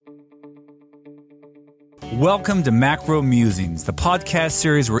Welcome to Macro Musings, the podcast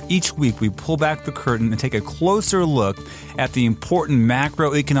series where each week we pull back the curtain and take a closer look at the important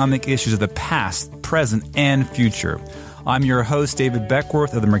macroeconomic issues of the past, present, and future. I'm your host, David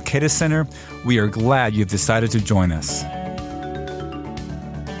Beckworth of the Mercatus Center. We are glad you've decided to join us.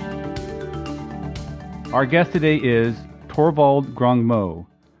 Our guest today is Thorvald Grung Moe.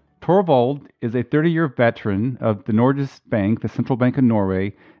 Thorvald is a 30-year veteran of the Norges Bank, the central bank of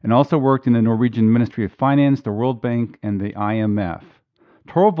Norway, and also worked in the Norwegian Ministry of Finance, the World Bank, and the IMF.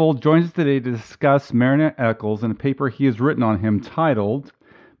 Thorvald joins us today to discuss Marriner Eccles and a paper he has written on him titled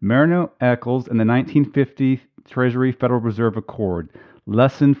Marriner Eccles and the 1950 Treasury-Federal Reserve Accord,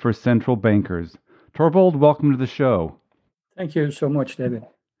 Lesson for Central Bankers. Thorvald, welcome to the show. Thank you so much, David.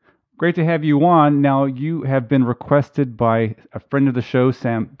 Great to have you on. Now, you have been requested by a friend of the show,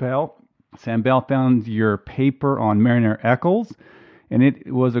 Sam Bell. Sam Bell found your paper on Marriner Eccles, and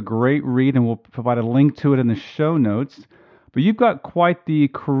it was a great read, and we'll provide a link to it in the show notes. But you've got quite the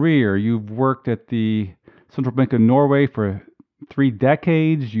career. You've worked at the Central Bank of Norway for 3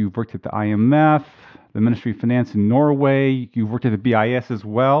 decades. You've worked at the IMF, the Ministry of Finance in Norway. You've worked at the BIS as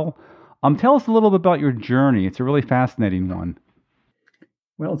well. Tell us a little bit about your journey. It's a really fascinating one.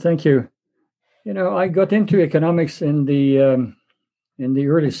 Well, thank you. You know, I got into economics in the early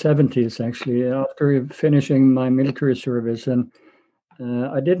 70s, actually, after finishing my military service. And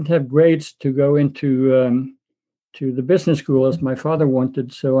I didn't have grades to go into to the business school as my father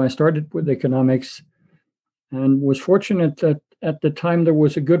wanted. So I started with economics and was fortunate that at the time there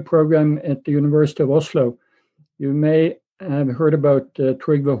was a good program at the University of Oslo. You may have heard about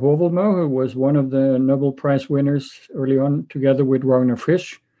Thorvald Moe, who was one of the Nobel Prize winners early on, together with Ragnar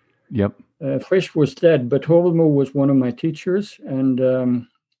Frisch. Yep. Frisch was dead, but Thorvald Moe was one of my teachers, and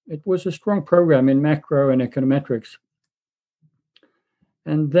it was a strong program in macro and econometrics.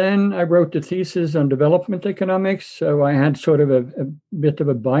 And then I wrote a thesis on development economics, so I had sort of a bit of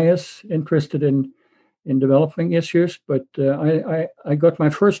a bias, interested in developing issues, but I got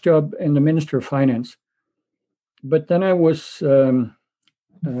my first job in the Ministry of Finance. But then I was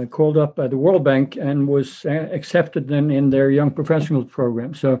called up by the World Bank and was accepted then in their young professionals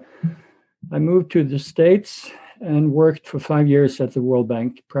program. So I moved to the States and worked for 5 years at the World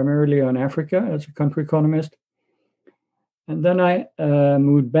Bank, primarily on Africa as a country economist. And then I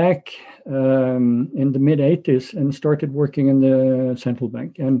moved back in the mid-'80s and started working in the central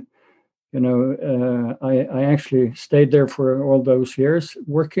bank. And, you know, I actually stayed there for all those years,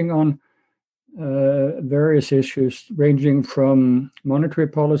 working on various issues ranging from monetary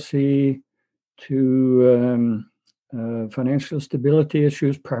policy to financial stability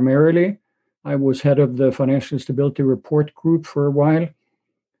issues primarily. I was head of the Financial Stability Report Group for a while.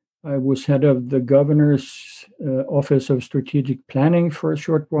 I was head of the Governor's Office of Strategic Planning for a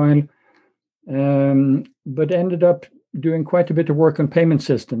short while, but ended up doing quite a bit of work on payment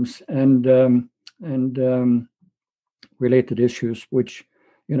systems and related issues, which,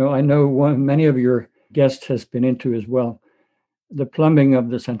 you know, I know many of your guests has been into as well, the plumbing of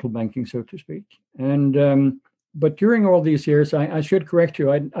the central banking, so to speak. And but during all these years, I should correct you,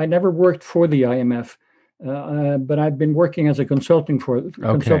 I never worked for the IMF, but I've been working as a consultant for them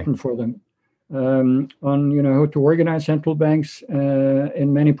on, you know, how to organize central banks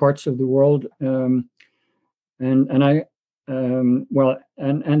in many parts of the world. And then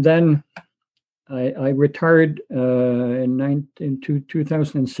I retired in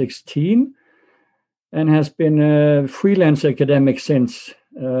 2016 and has been a freelance academic since.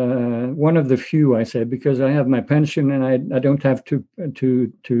 One of the few, I say, because I have my pension and I don't have to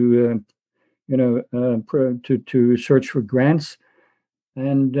search for grants,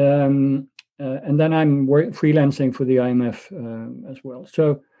 and then I'm freelancing for the IMF as well.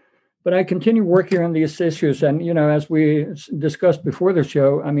 So. But I continue working on these issues, and, you know, as we discussed before the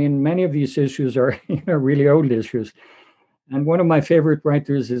show, I mean, many of these issues are, you know, really old issues. And one of my favorite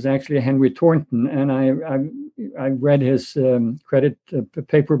writers is actually Henry Thornton, and I read his credit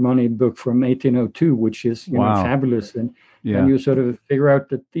paper money book from 1802, which is, you know, fabulous, and you sort of figure out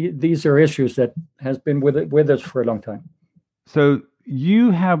that these are issues that has been with us for a long time. So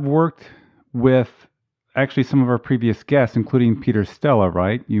you have worked with actually some of our previous guests, including Peter Stella,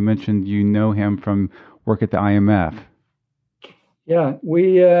 right? You mentioned you know him from work at the IMF. Yeah,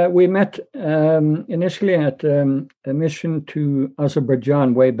 we met initially at a mission to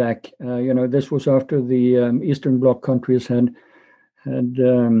Azerbaijan way back. You know, this was after the Eastern Bloc countries had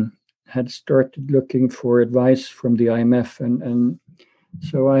started looking for advice from the IMF, and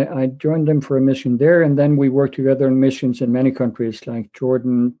so I joined them for a mission there, and then we worked together on missions in many countries like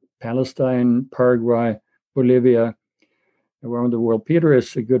Jordan, Palestine, Paraguay, Bolivia. around the world. Peter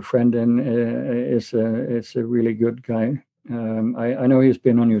is a good friend and is a really good guy. I know he's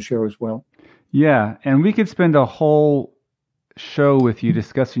been on your show as well. Yeah, and we could spend a whole show with you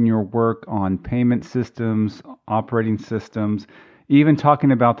discussing your work on payment systems, operating systems, even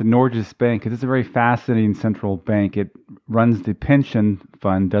talking about the Norges Bank, because it's a very fascinating central bank. It runs the pension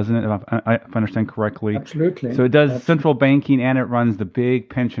fund, doesn't it, if I understand correctly? Absolutely. So it does Absolutely. central banking and it runs the big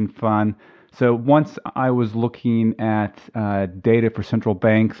pension fund. So once I was looking at data for central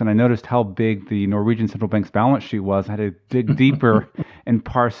banks and I noticed how big the Norwegian central bank's balance sheet was, I had to dig deeper and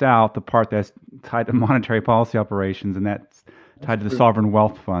parse out the part that's tied to monetary policy operations, and that's tied to the sovereign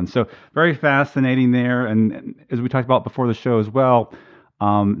wealth fund. So very fascinating there. And as we talked about before the show as well,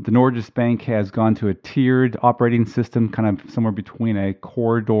 the Norges Bank has gone to a tiered operating system, kind of somewhere between a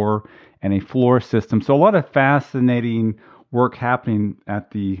corridor and a floor system. So a lot of fascinating work happening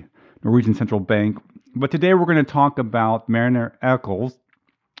at the Norwegian Central Bank. But today we're going to talk about Marriner Eccles.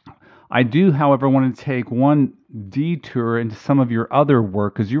 I do, however, want to take one detour into some of your other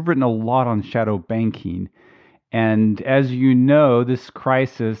work, because you've written a lot on shadow banking. And as you know, this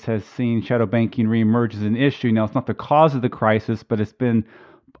crisis has seen shadow banking reemerge as an issue. Now, it's not the cause of the crisis, but it's been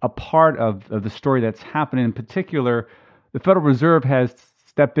a part of the story that's happening. In particular, the Federal Reserve has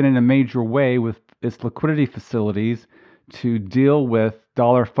stepped in a major way with its liquidity facilities to deal with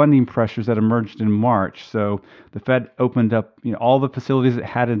dollar funding pressures that emerged in March. So the Fed opened up, all the facilities it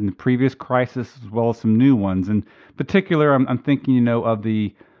had in the previous crisis, as well as some new ones. In particular, I'm thinking, of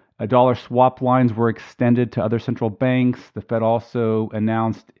the dollar swap lines were extended to other central banks. The Fed also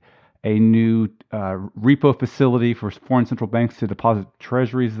announced a new repo facility for foreign central banks to deposit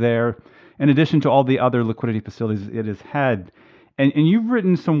treasuries there, in addition to all the other liquidity facilities it has had. And you've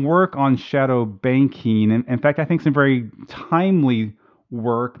written some work on shadow banking, and in fact, I think some very timely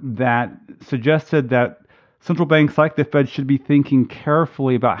work that suggested that central banks like the Fed should be thinking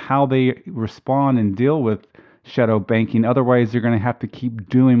carefully about how they respond and deal with shadow banking. Otherwise, they're going to have to keep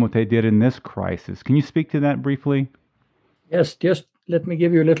doing what they did in this crisis. Can you speak to that briefly? Yes, just let me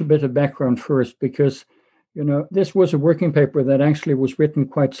give you a little bit of background first, because this was a working paper that actually was written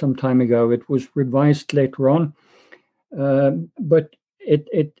quite some time ago. It was revised later on. But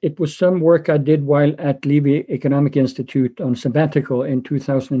it was some work I did while at Levy Economic Institute on sabbatical in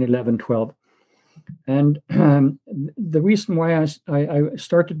 2011-12. And the reason why I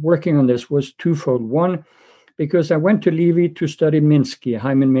started working on this was twofold. One, because I went to Levy to study Minsky,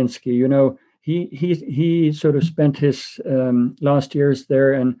 Hyman Minsky. He sort of spent his last years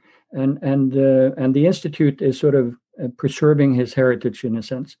there, and the institute is sort of preserving his heritage in a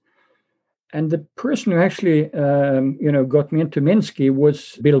sense. And the person who actually, got me into Minsky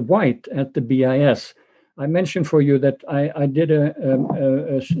was Bill White at the BIS. I mentioned for you that I did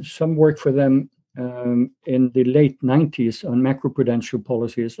some work for them in the late 90s on macroprudential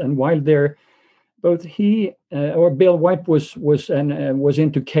policies. And while there, both he or Bill White was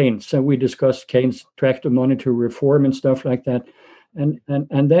into Keynes, so we discussed Keynes' tract of monetary reform and stuff like that. And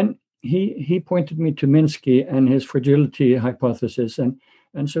then he pointed me to Minsky and his fragility hypothesis,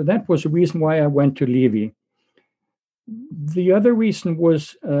 and so that was the reason why I went to Levy. The other reason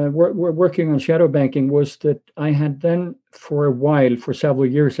was we're working on shadow banking was that I had then for a while, for several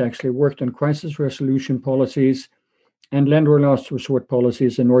years actually, worked on crisis resolution policies and lender last resort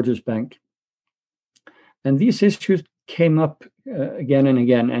policies in Norges Bank. And these issues came up again and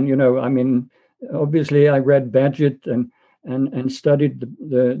again. And, obviously I read Badgett and studied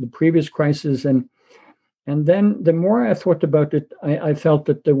the previous crisis, and then the more I thought about it, I felt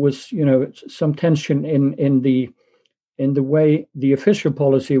that there was, some tension in the way the official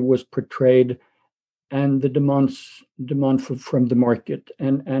policy was portrayed and the demand from the market.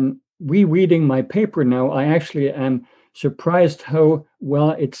 And rereading my paper now, I actually am surprised how well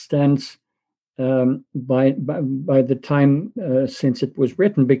it stands by the time since it was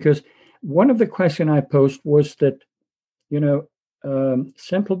written. Because one of the questions I posed was that,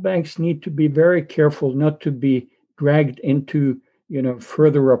 central banks need to be very careful not to be dragged into,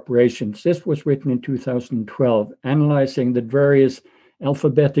 further operations. This was written in 2012, analyzing the various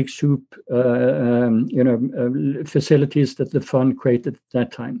alphabetic soup, facilities that the fund created at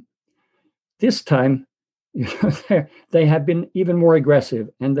that time. This time, they have been even more aggressive,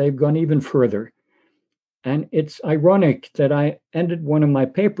 and they've gone even further. And it's ironic that I ended one of my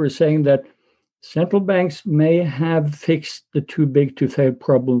papers saying that central banks may have fixed the too big to fail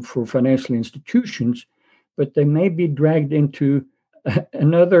problem for financial institutions, but they may be dragged into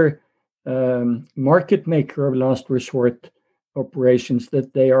another market maker of last resort operations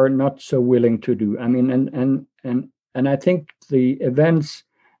that they are not so willing to do. I mean, and I think the events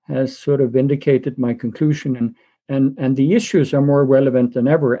has sort of indicated my conclusion, and the issues are more relevant than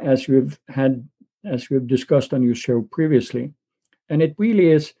ever, as we've discussed on your show previously. And it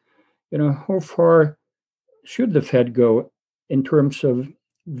really is, how far should the Fed go in terms of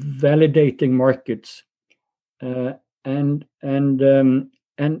validating markets, and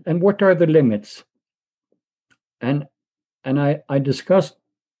what are the limits? And I discussed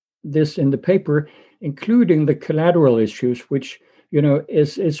this in the paper, including the collateral issues, which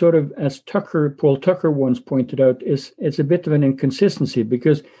is sort of, as Paul Tucker once pointed out, is a bit of an inconsistency,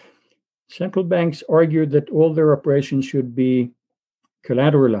 because central banks argued that all their operations should be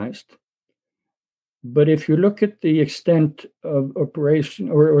collateralized. But if you look at the extent of operation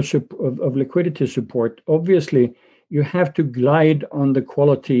or of liquidity support, obviously you have to glide on the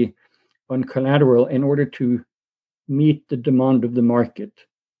quality on collateral in order to meet the demand of the market.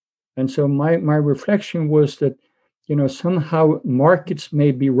 And so my reflection was that, somehow markets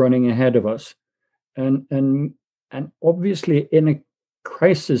may be running ahead of us. And obviously in a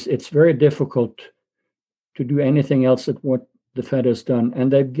crisis, it's very difficult to do anything else than what the Fed has done.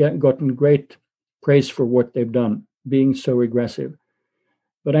 And they've gotten great praise for what they've done, being so aggressive.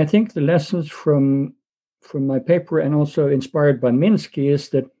 But I think the lessons from my paper, and also inspired by Minsky, is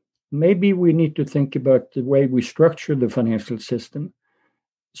that maybe we need to think about the way we structure the financial system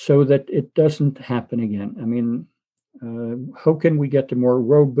so that it doesn't happen again. I mean, how can we get a more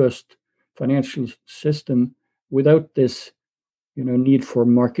robust financial system without this, need for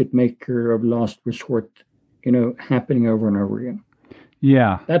market maker of last resort, happening over and over again?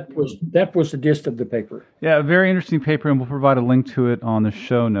 Yeah. That was the gist of the paper. Yeah, a very interesting paper, and we'll provide a link to it on the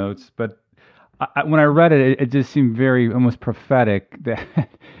show notes. But when I read it, it just seemed very almost prophetic that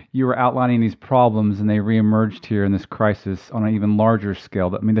you were outlining these problems and they reemerged here in this crisis on an even larger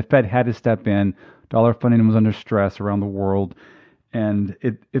scale. I mean, the Fed had to step in. Dollar funding was under stress around the world. And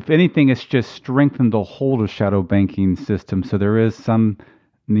if anything, it's just strengthened the hold of shadow banking system. So there is some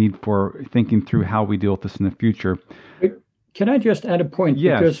need for thinking through how we deal with this in the future. Can I just add a point?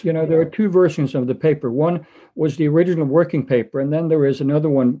 Yes. Because, there are two versions of the paper. One was the original working paper, and then there is another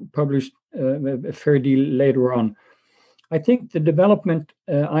one published a fair deal later on. I think the development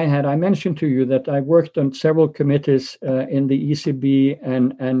I mentioned to you that I worked on several committees in the ECB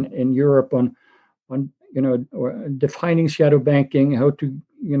and in Europe on defining shadow banking, how to,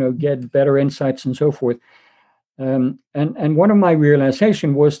 get better insights and so forth. And one of my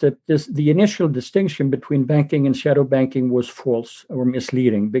realization was that the initial distinction between banking and shadow banking was false or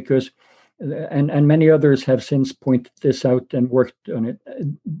misleading, because and many others have since pointed this out and worked on it.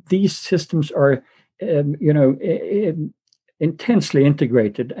 These systems are intensely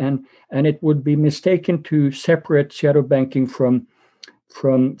integrated, and it would be mistaken to separate shadow banking from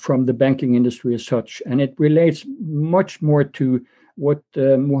the banking industry as such. And it relates much more to what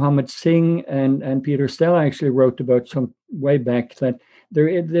Mohammed Singh and Peter Stella actually wrote about some way back, that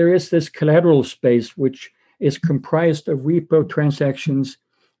there is this collateral space which is comprised of repo transactions,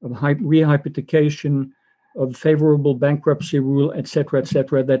 of rehypothecation, of favorable bankruptcy rule, et cetera,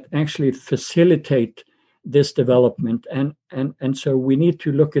 that actually facilitate this development. And so we need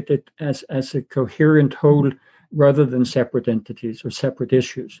to look at it as a coherent whole rather than separate entities or separate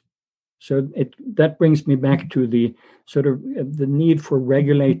issues. So that brings me back to the sort of the need for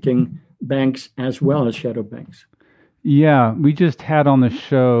regulating banks as well as shadow banks. Yeah, we just had on the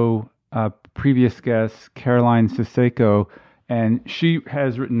show previous guest, Caroline Siseko, and she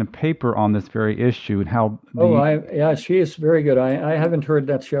has written a paper on this very issue and how. She is very good. I haven't heard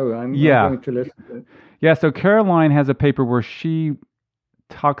that show. I'm going to listen to it. Yeah, so Caroline has a paper where she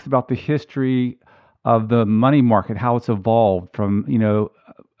talks about the history of the money market, how it's evolved from,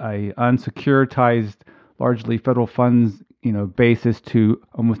 a unsecuritized, largely federal funds, basis to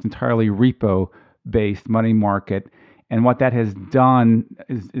almost entirely repo-based money market. And what that has done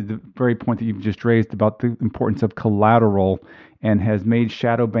is the very point that you've just raised about the importance of collateral, and has made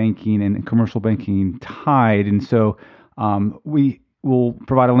shadow banking and commercial banking tied. And so we will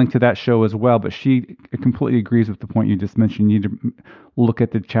provide a link to that show as well. But she completely agrees with the point you just mentioned. You need to look at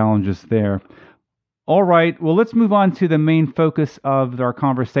the challenges there. All right, well, let's move on to the main focus of our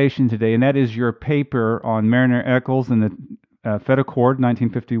conversation today, and that is your paper on Marriner Eccles and the Fed Accord,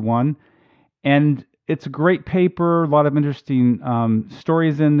 1951. And it's a great paper, a lot of interesting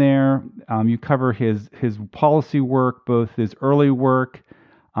stories in there. You cover his policy work, both his early work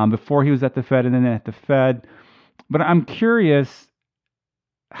before he was at the Fed and then at the Fed. But I'm curious,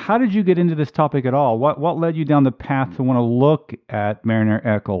 how did you get into this topic at all? What led you down the path to want to look at Marriner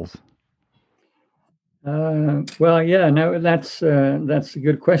Eccles? That's a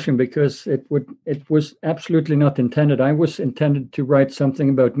good question, because it was absolutely not intended. I was intended to write something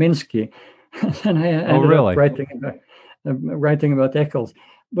about Minsky, And I ended up writing about Eccles.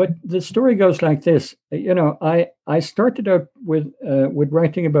 But the story goes like this. I started out with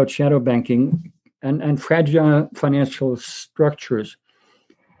writing about shadow banking and fragile financial structures,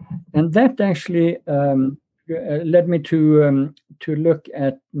 and that actually led me to look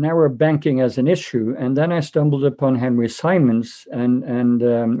at narrow banking as an issue. And then I stumbled upon Henry Simons and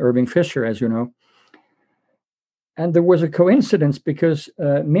Irving Fisher, as you know. And there was a coincidence because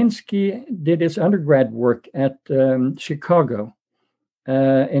Minsky did his undergrad work at Chicago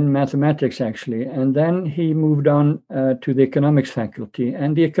in mathematics, actually. And then he moved on to the economics faculty.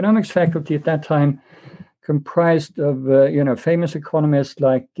 And the economics faculty at that time comprised of famous economists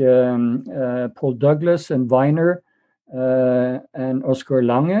like Paul Douglas and Weiner and Oscar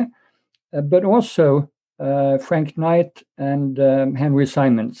Lange, but also Frank Knight and Henry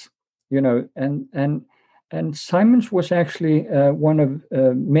Simons. And Simons was actually one of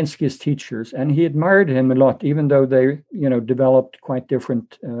Minsky's teachers, and he admired him a lot, even though they developed quite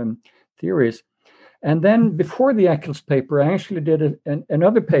different theories. And then before the Eccles paper, I actually did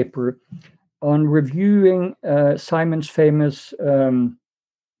another paper on reviewing Simon's famous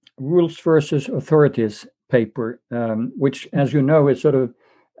rules versus authorities paper, which, as you know, is sort of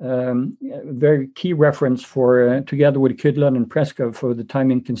a very key reference for, together with Kydland and Preskow, for the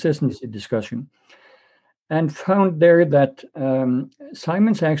time inconsistency discussion. And found there that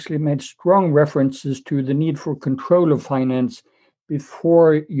Simons actually made strong references to the need for control of finance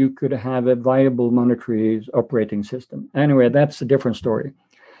before you could have a viable monetary operating system. Anyway, that's a different story.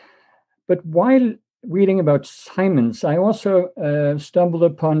 But while reading about Simons, I also stumbled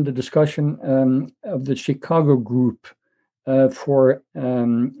upon the discussion of the Chicago group for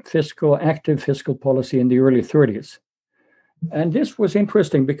active fiscal policy in the early 30s. And this was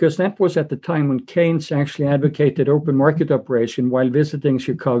interesting because that was at the time when Keynes actually advocated open market operation while visiting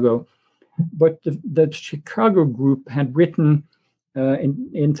Chicago. But the Chicago group had written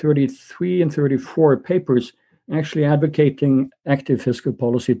in 33 and 34 papers actually advocating active fiscal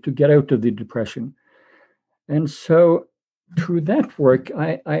policy to get out of the Depression. And so through that work,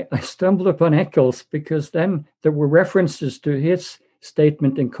 I stumbled upon Eccles because then there were references to his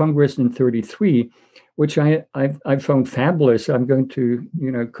statement in Congress in 33, which I found fabulous. I'm going to,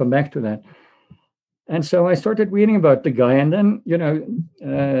 come back to that. And so I started reading about the guy. And then,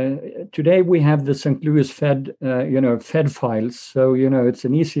 today we have the St. Louis Fed, Fed files. So, it's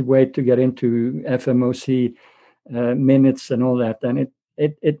an easy way to get into FMOC minutes and all that. And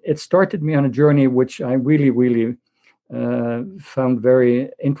it started me on a journey which I really, really found very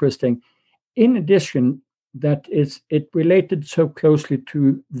interesting. In addition, that it related so closely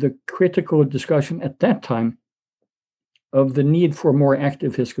to the critical discussion at that time of the need for more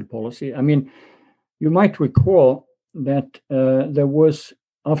active fiscal policy. I mean, you might recall that there was,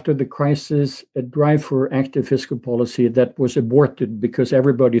 after the crisis, a drive for active fiscal policy that was aborted because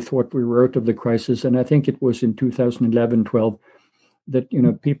everybody thought we were out of the crisis. And I think it was in 2011-12 that,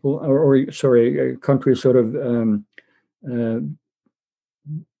 people, countries sort of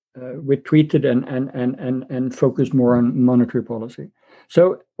retreated and focused more on monetary policy.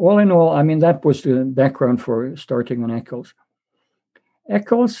 So all in all, I mean, that was the background for starting on Eccles.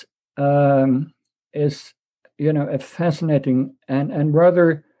 Eccles is, a fascinating and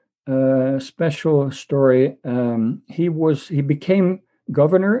rather special story. He became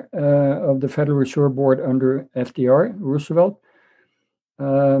governor of the Federal Reserve Board under FDR, Roosevelt.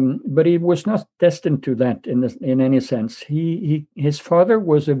 But he was not destined to that in any sense. His father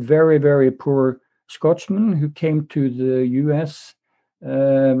was a very, very poor Scotsman who came to the U.S.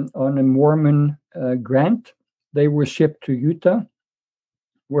 On a Mormon grant. They were shipped to Utah,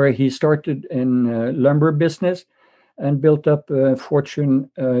 where he started in lumber business and built up a fortune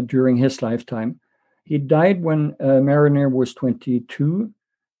during his lifetime. He died when Marriner was 22.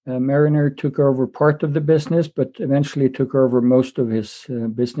 Marriner took over part of the business, but eventually took over most of his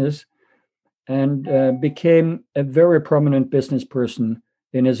business and became a very prominent business person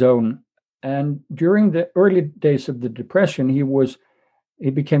in his own. And during the early days of the Depression, he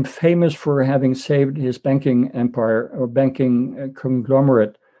became famous for having saved his banking empire or banking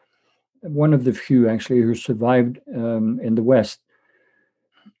conglomerate, one of the few actually who survived in the West.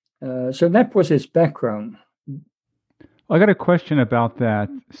 So that was his background. I got a question about that.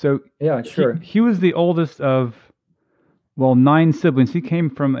 So yeah, sure. He was the oldest of, 9 siblings. He came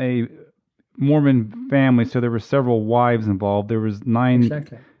from a Mormon family, so there were several wives involved. There was 9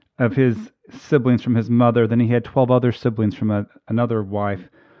 of his siblings from his mother. Then he had 12 other siblings from another wife.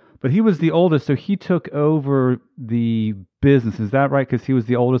 But he was the oldest, so he took over the business. Is that right? Because he was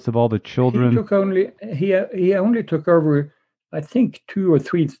the oldest of all the children. He only took over I think 2 or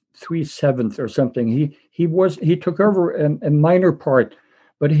 3/7 or something. He took over a minor part,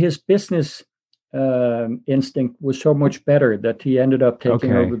 but his business instinct was so much better that he ended up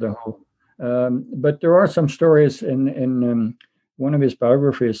taking Okay. over the whole. But there are some stories in one of his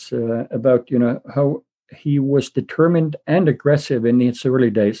biographies about how he was determined and aggressive in its early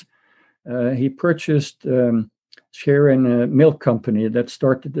days. He purchased share in a milk company that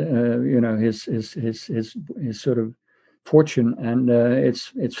started, his sort of fortune, and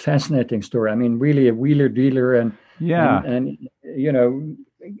it's fascinating story. I mean, really a wheeler dealer, and Yeah. and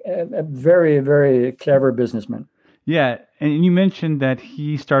a very, very clever businessman. Yeah, and you mentioned that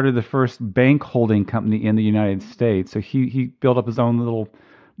he started the first bank holding company in the United States. So he built up his own little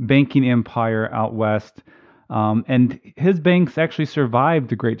banking empire out west. And his banks actually survived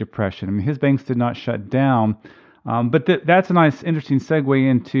the Great Depression. I mean, his banks did not shut down. But that's a nice, interesting segue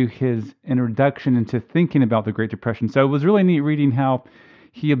into his introduction into thinking about the Great Depression. So it was really neat reading how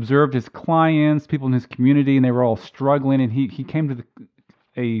he observed his clients, people in his community, and they were all struggling. And he came to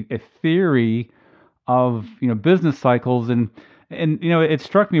a theory of business cycles, and it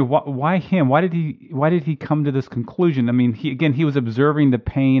struck me, why him? Why did he come to this conclusion? I mean, he was observing the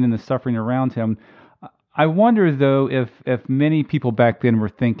pain and the suffering around him. I wonder though if many people back then were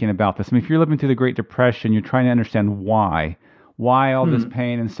thinking about this. I mean, if you're living through the Great Depression, you're trying to understand why all this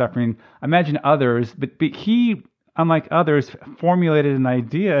pain and suffering. I imagine others, but he, unlike others, formulated an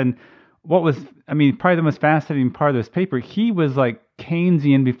idea. And probably the most fascinating part of this paper, he was like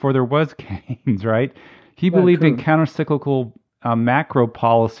Keynesian before there was Keynes, right? He believed in countercyclical macro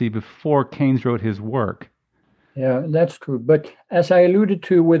policy before Keynes wrote his work. Yeah, that's true. But as I alluded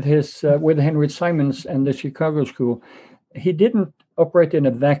to with his with Henry Simons and the Chicago School, he didn't operate in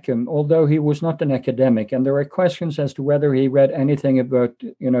a vacuum, although he was not an academic. And there are questions as to whether he read anything about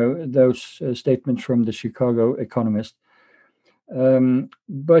those statements from the Chicago economist.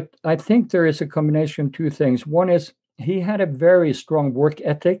 But I think there is a combination of two things. One is he had a very strong work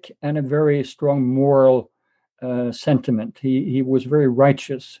ethic and a very strong moral sentiment. He was very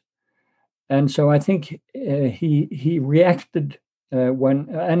righteous, and so I think he reacted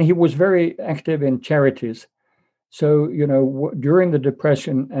and he was very active in charities. So during the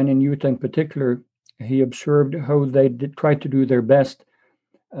Depression and in Utah in particular, he observed how they did try to do their best,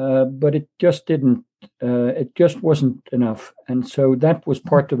 but it just didn't. It just wasn't enough, and so that was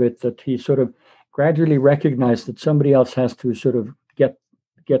part of it. That he sort of gradually recognized that somebody else has to sort of get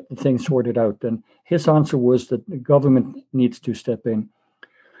the thing sorted out. And his answer was that the government needs to step in.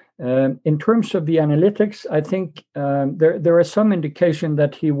 In terms of the analytics, I think there is some indication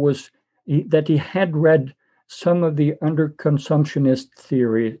that he had read some of the underconsumptionist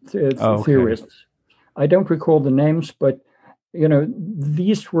theorists. I don't recall the names, but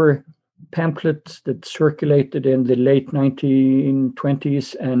these were pamphlets that circulated in the late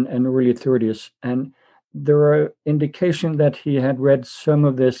 1920s and early 30s, and there are indications that he had read some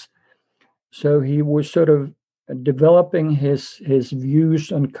of this. So he was sort of developing his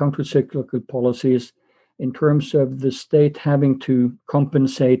views on countercyclical policies in terms of the state having to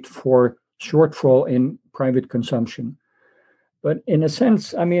compensate for shortfall in private consumption. But in a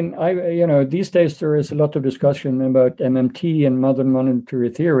sense, I mean, these days there is a lot of discussion about MMT and modern monetary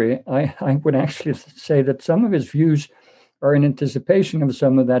theory. I would actually say that some of his views are in anticipation of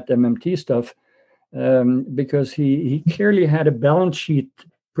some of that MMT stuff, because he clearly had a balance sheet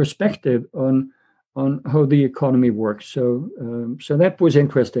perspective on how the economy works. So that was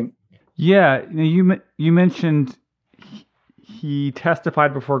interesting. Yeah, you mentioned he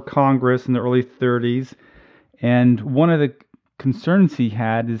testified before Congress in the early 30s, and one of the concerns he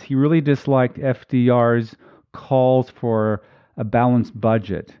had is he really disliked FDR's calls for a balanced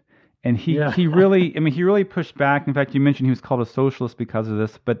budget. And he really pushed back. In fact, you mentioned he was called a socialist because of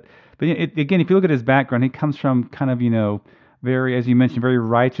this. But again, if you look at his background, he comes from kind of, very, as you mentioned, very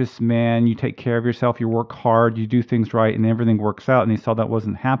righteous man. You take care of yourself, you work hard, you do things right, and everything works out. And he saw that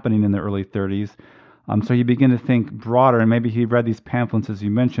wasn't happening in the early 30s. So he began to think broader, and maybe he read these pamphlets, as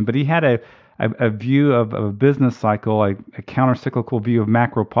you mentioned. But he had a view of a business cycle, a counter-cyclical view of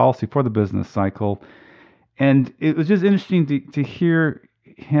macro policy for the business cycle. And it was just interesting to hear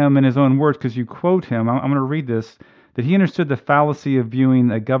him in his own words, because you quote him. I'm going to read this, that he understood the fallacy of viewing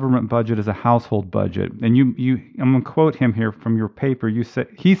a government budget as a household budget. And I'm going to quote him here from your paper.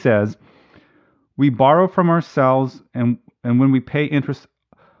 He says, "We borrow from ourselves, and when we pay interest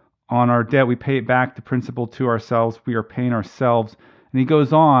on our debt, we pay it back the principal to ourselves. We are paying ourselves." And he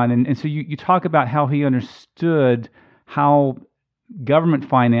goes on, and so you talk about how he understood how government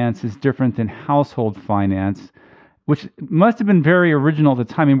finance is different than household finance, which must have been very original at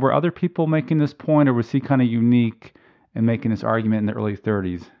the time. I mean, were other people making this point, or was he kind of unique and making this argument in the early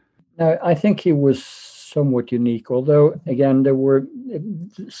 30s. Now, I think he was somewhat unique, although, again, there were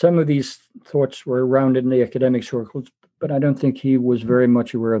some of these thoughts were around in the academic circles, but I don't think he was very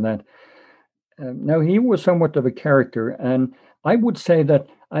much aware of that. Now, he was somewhat of a character, and I would say that,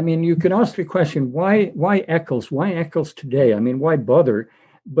 I mean, you can ask the question, why Eccles? Why Eccles today? I mean, why bother?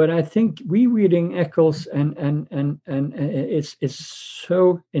 But I think rereading Eccles and it's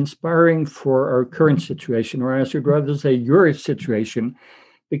so inspiring for our current situation, or I should rather say your situation,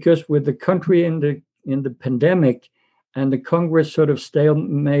 because with the country in the pandemic and the Congress sort of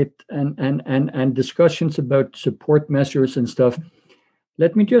stalemate and discussions about support measures and stuff,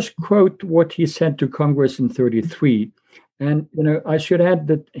 let me just quote what he said to Congress in 1933. And, I should add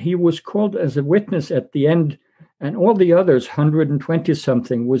that he was called as a witness at the end, and all the others, 120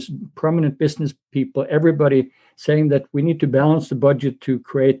 something, was prominent business people, everybody saying that we need to balance the budget to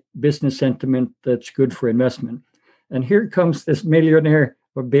create business sentiment that's good for investment. And here comes this millionaire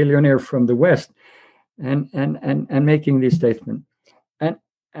or billionaire from the West and making this statement.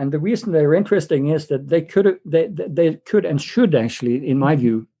 And the reason they're interesting is that they could and should actually, in my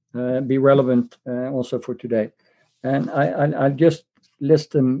view, be relevant also for today. And I'll just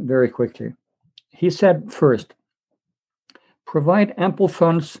list them very quickly. He said, first, provide ample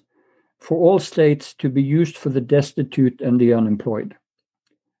funds for all states to be used for the destitute and the unemployed.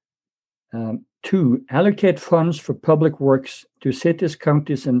 2, allocate funds for public works to cities,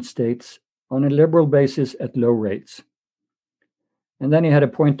 counties, and states on a liberal basis at low rates. And then he had a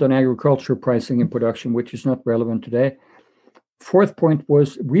point on agriculture pricing and production, which is not relevant today. 4th point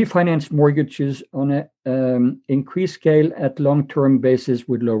was refinance mortgages on an increased scale at long-term basis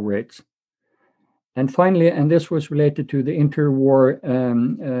with low rates. And finally, and this was related to the interwar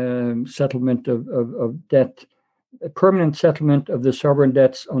settlement of debt, a permanent settlement of the sovereign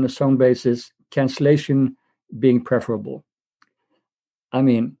debts on a zone basis, cancellation being preferable. I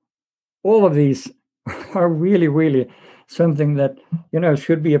mean, all of these are really, really something that,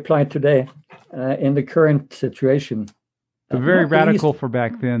 should be applied today in the current situation. Very radical for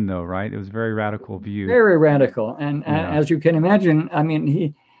back then, though, right? It was a very radical view. Very radical. And as you can imagine, I mean,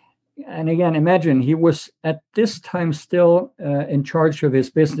 he was at this time still in charge of his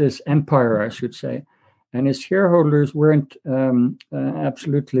business empire, I should say. And his shareholders weren't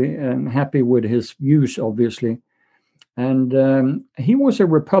absolutely happy with his views, obviously. And he was a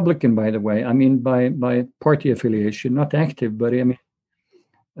Republican, by the way. I mean, by party affiliation, not active, but I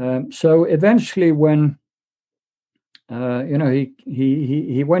mean. So eventually, when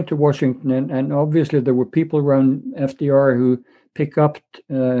he went to Washington, and obviously there were people around FDR who pick up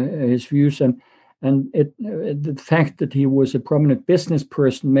his views, and the fact that he was a prominent business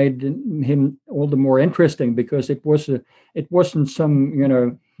person made him all the more interesting, because it wasn't some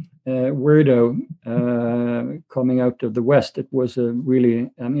weirdo coming out of the West. It was a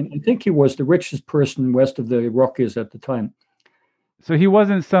really, I mean, I think he was the richest person west of the Rockies at the time. So he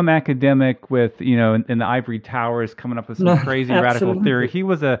wasn't some academic with, in the ivory towers coming up with some crazy radical theory. He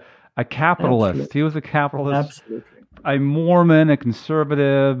was a capitalist. Absolutely. He was a capitalist. Absolutely. A Mormon, a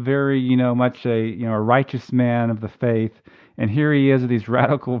conservative, very, much a righteous man of the faith. And here he is with these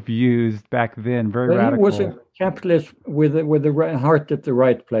radical views back then, very radical. He was a capitalist with the heart at the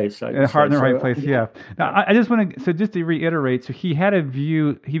right place. Heart in the right place, yeah. Now, I just want to, so just to reiterate, so he had a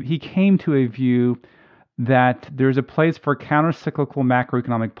view, he came to a view that there's a place for countercyclical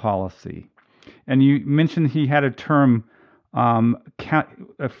macroeconomic policy. And you mentioned he had a term,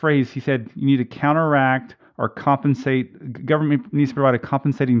 a phrase, he said, you need to counteract or compensate, government needs to provide a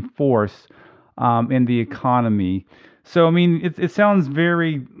compensating force in the economy. So, I mean, it sounds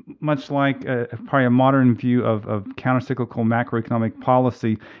very much like probably a modern view of countercyclical macroeconomic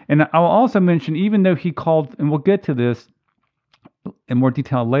policy. And I'll also mention, even though he called, and we'll get to this in more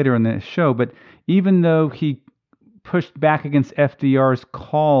detail later in the show, but even though he pushed back against FDR's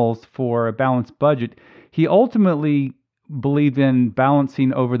calls for a balanced budget, he ultimately believed in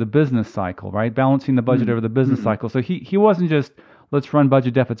balancing over the business cycle, right? Balancing the budget over the business cycle. So he wasn't just, let's run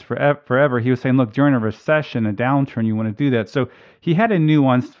budget deficits forever. He was saying, look, during a recession, a downturn, you want to do that. So he had a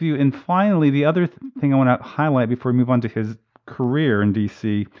nuanced view. And finally, the other thing I want to highlight before we move on to his career in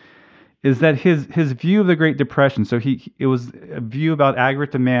D.C. is that his view of the Great Depression, so it was a view about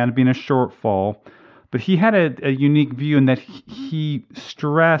aggregate demand being a shortfall, but he had a unique view in that he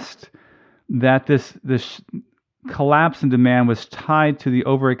stressed that this collapse in demand was tied to the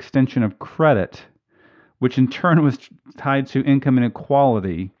overextension of credit, which in turn was tied to income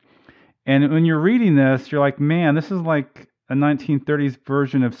inequality. And when you're reading this, you're like, man, this is like a 1930s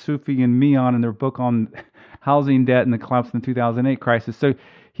version of Sufi and Mian in their book on housing debt and the collapse in the 2008 crisis. So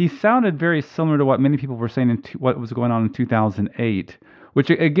he sounded very similar to what many people were saying what was going on in 2008,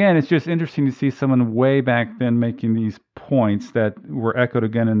 which again, it's just interesting to see someone way back then making these points that were echoed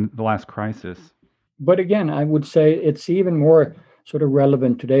again in the last crisis. But again, I would say it's even more sort of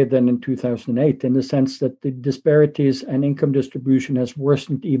relevant today than in 2008, in the sense that the disparities and income distribution has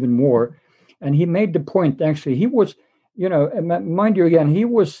worsened even more. And he made the point, actually, he was, mind you, again, he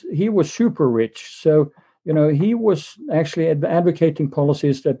was super rich. So, he was actually advocating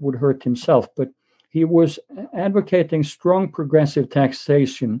policies that would hurt himself, but he was advocating strong progressive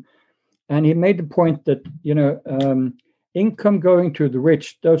taxation. And he made the point that, income going to the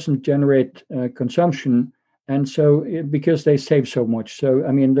rich doesn't generate consumption. And so, because they save so much, so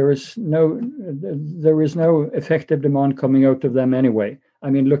I mean, there is no effective demand coming out of them anyway.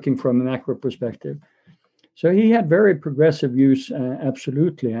 I mean, looking from a macro perspective. So he had very progressive views,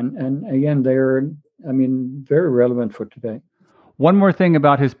 absolutely, and again, they're, very relevant for today. One more thing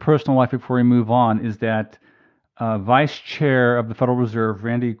about his personal life before we move on is that Vice Chair of the Federal Reserve,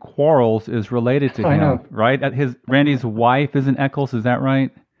 Randy Quarles, is related to him, right? Randy's wife is an Eccles, is that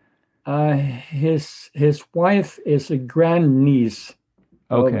right? His wife is a grandniece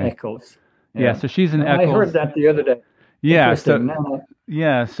of Eccles. Yeah, so she's an Eccles. I heard that the other day. Yeah,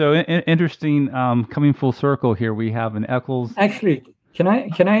 so interesting. Coming full circle here, we have an Eccles. Actually, can I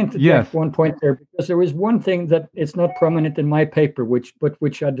interject one point there, because there is one thing that is not prominent in my paper, which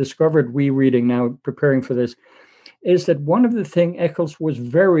I discovered reading now, preparing for this, is that one of the things Eccles was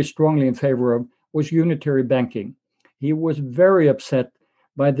very strongly in favor of was unitary banking. He was very upset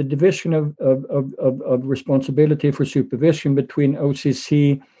by the division of responsibility for supervision between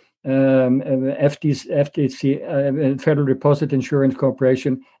OCC, FDC, Federal Deposit Insurance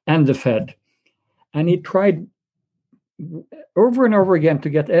Corporation, and the Fed. And he tried over and over again to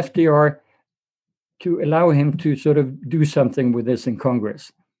get FDR to allow him to sort of do something with this in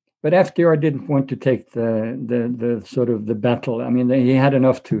Congress. But FDR didn't want to take the sort of the battle. I mean, he had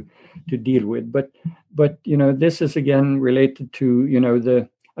enough to deal with. But this is again related to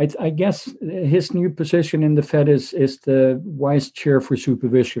I guess his new position in the Fed is the vice chair for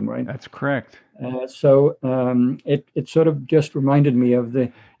supervision, right? That's correct. So it sort of just reminded me of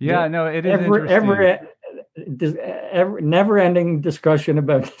it is interesting. Never-ending discussion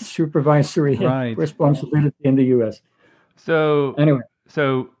about supervisory responsibility in the U.S. So anyway,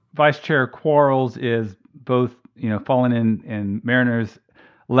 Vice Chair Quarles is both, fallen in Marriner's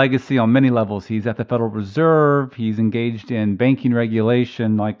legacy on many levels. He's at the Federal Reserve. He's engaged in banking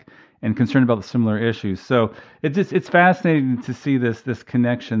regulation, and concerned about the similar issues. So it's fascinating to see this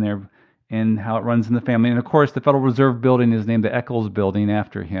connection there and how it runs in the family. And of course, the Federal Reserve building is named the Eccles Building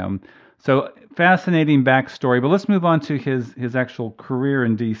after him. So fascinating backstory. But let's move on to his actual career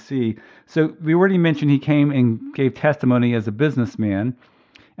in D.C. So we already mentioned he came and gave testimony as a businessman,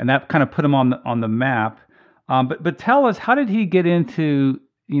 and that kind of put him on the map. But tell us, how did he get into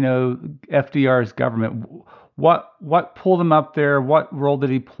FDR's government? What pulled him up there? What role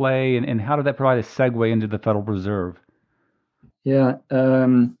did he play, and how did that provide a segue into the Federal Reserve? Yeah,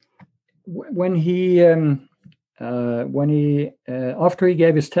 when he after he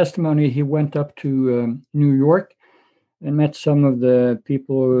gave his testimony, he went up to New York and met some of the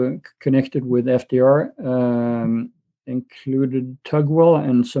people connected with FDR, included Tugwell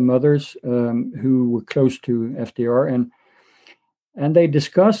and some others who were close to FDR, and they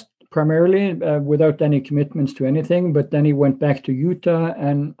discussed primarily without any commitments to anything. But then he went back to Utah,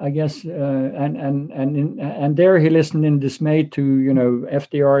 and I guess and there he listened in dismay to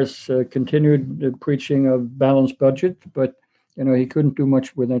FDR's continued preaching of balanced budget, but he couldn't do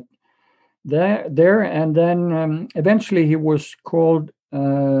much with it there. And then eventually he was called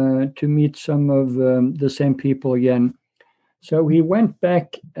to meet some of the same people again. So he went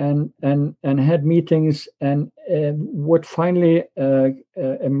back and had meetings, and what finally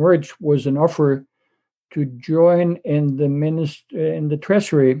emerged was an offer to join in the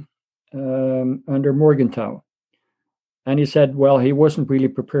Treasury under Morgenthau. And he said, well, he wasn't really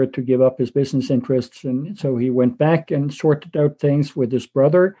prepared to give up his business interests, and so he went back and sorted out things with his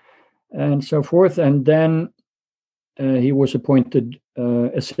brother and so forth. And then he was appointed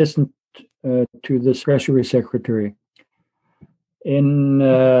assistant to the Treasury Secretary in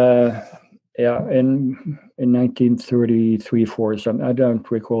 1933-4. So I don't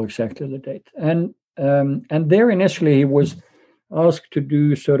recall exactly the date. And there initially he was asked to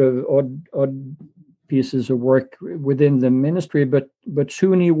do sort of odd pieces of work within the ministry, but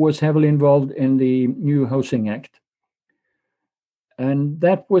soon he was heavily involved in the new Housing Act. And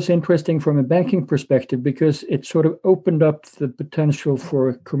that was interesting from a banking perspective, because it sort of opened up the potential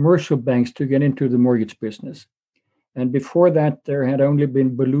for commercial banks to get into the mortgage business. And before that, there had only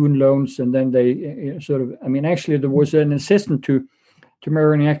been balloon loans, and then they actually there was an assistant to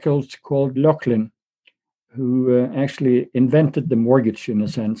Marriner Eccles called Lachlan, who actually invented the mortgage in a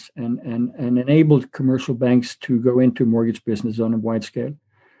sense, and enabled commercial banks to go into mortgage business on a wide scale.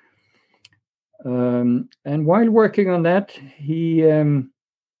 And while working on that, he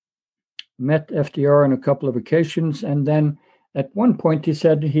met FDR on a couple of occasions, and then at one point he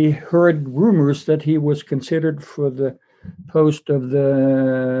said he heard rumors that he was considered for the post of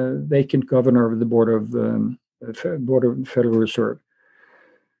the vacant governor of the Board of Federal Reserve.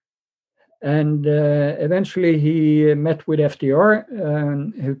 And eventually he met with FDR,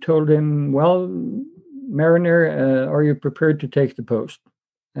 who told him, well, Marriner, are you prepared to take the post?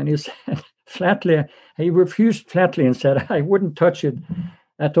 And he said flatly, he refused flatly and said, I wouldn't touch it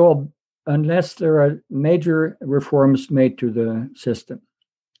at all unless there are major reforms made to the system.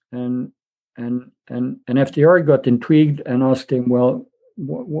 And FDR got intrigued and asked him, well,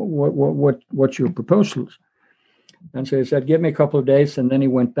 what's your proposals? And so he said, give me a couple of days. And then he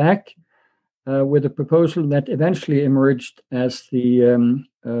went back with a proposal that eventually emerged as the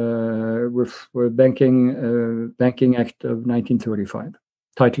Banking Act of 1935,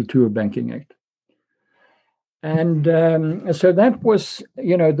 Title II of Banking Act. And so that was,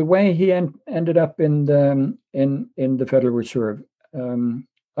 the way he ended up in the Federal Reserve.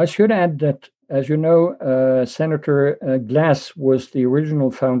 I should add that, as you know, Senator Glass was the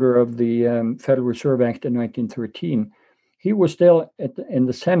original founder of the Federal Reserve Act in 1913. He was still in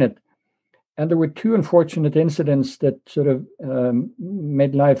the Senate, and there were two unfortunate incidents that sort of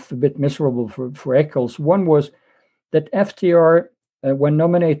made life a bit miserable for Eccles. One was that FDR, when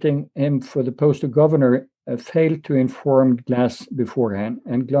nominating him for the post of governor, failed to inform Glass beforehand,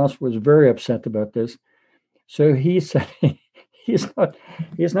 and Glass was very upset about this. So he said he's not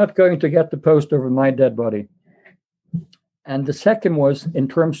going to get the post over my dead body. And the second was in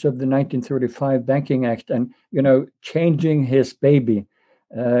terms of the 1935 Banking Act and changing his baby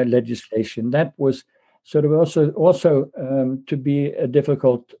legislation. That was sort of also to be a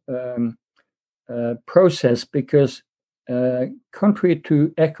difficult process, because contrary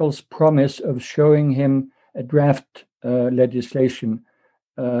to Eccles' promise of showing him a draft legislation,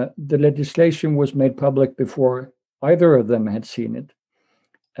 the legislation was made public before either of them had seen it,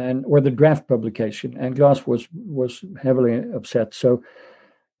 or the draft publication, and Glass was heavily upset. So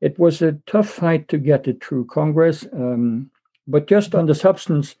it was a tough fight to get it through Congress. But just on the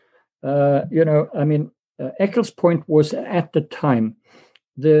substance, Eccles' point was, at the time,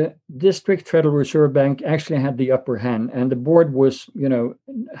 the District Federal Reserve Bank actually had the upper hand, and the board was,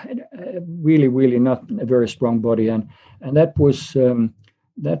 really, really not a very strong body, and that was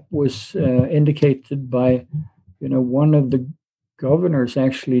indicated by, one of the governors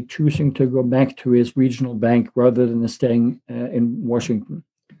actually choosing to go back to his regional bank rather than staying in Washington.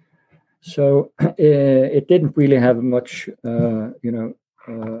 So it didn't really have much,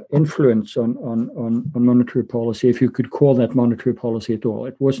 influence on monetary policy, if you could call that monetary policy at all.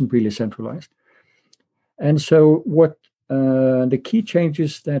 It wasn't really centralized. And so what the key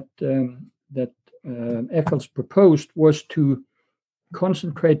changes that Eccles proposed was to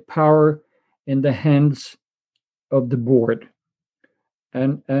concentrate power in the hands of the board.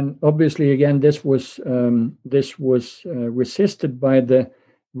 And obviously, again, this was resisted by the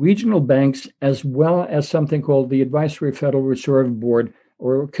regional banks, as well as something called the Advisory Federal Reserve Board,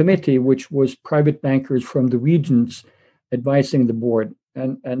 or committee, which was private bankers from the regions advising the board.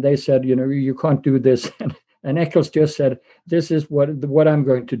 And they said, you can't do this. And Eccles just said, this is what I'm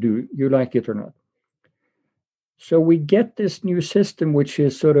going to do, you like it or not. So we get this new system, which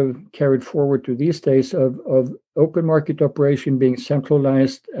is sort of carried forward to these days, of open market operation being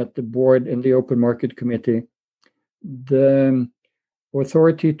centralized at the board in the open market committee. The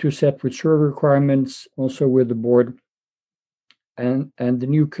authority to set reserve requirements also with the board, and the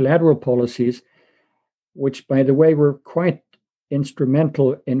new collateral policies, which, by the way, were quite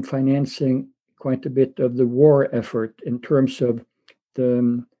instrumental in financing quite a bit of the war effort in terms of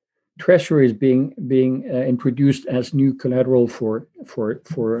the treasuries being introduced as new collateral for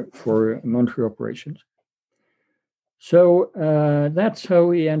monetary operations. So that's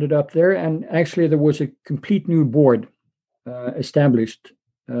how he ended up there. And actually, there was a complete new board established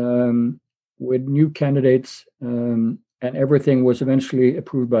with new candidates, and everything was eventually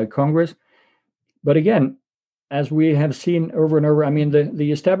approved by Congress. But again, as we have seen over and over,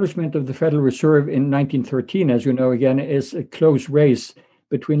 the establishment of the Federal Reserve in 1913, as you know, again, is a close race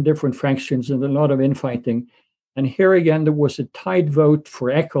between different fractions and a lot of infighting. And here again, there was a tied vote for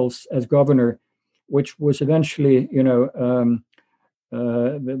Eccles as governor, which was eventually,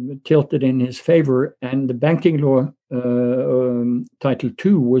 tilted in his favor, and the banking law Title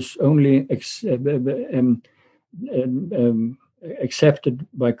II was only accepted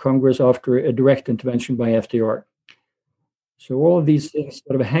by Congress after a direct intervention by FDR. So all of these things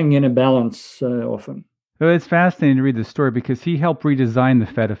sort of hang in a balance often. Well, it's fascinating to read the story because he helped redesign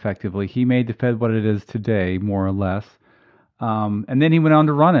the Fed effectively. He made the Fed what it is today, more or less. And then he went on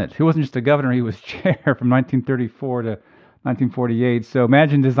to run it. He wasn't just a governor, he was chair from 1934 to 1948. So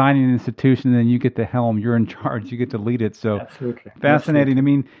imagine designing an institution and then you get the helm, you're in charge, you get to lead it. So Absolutely. fascinating. Absolutely. I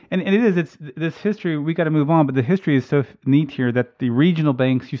mean, and it's this history, we got to move on, but the history is so neat here that the regional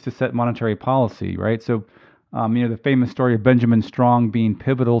banks used to set monetary policy, right? So, the famous story of Benjamin Strong being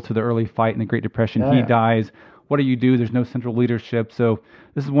pivotal to the early fight in the Great Depression. He dies. What do you do? There's no central leadership. So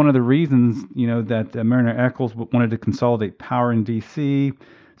this is one of the reasons, that Marriner Eccles wanted to consolidate power in D.C.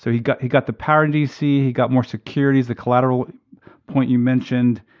 So he got the power in D.C. He got more securities, the collateral point you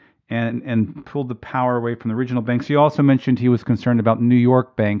mentioned, and pulled the power away from the regional banks. You also mentioned he was concerned about New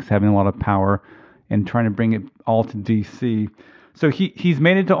York banks having a lot of power and trying to bring it all to D.C. So he's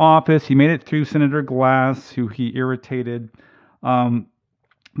made it to office. He made it through Senator Glass, who he irritated. The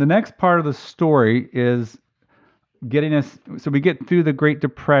next part of the story is getting us. So we get through the Great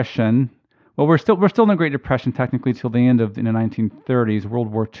Depression. Well, we're still in the Great Depression technically till the end of the 1930s. World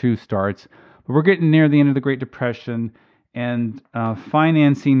War II starts, but we're getting near the end of the Great Depression, and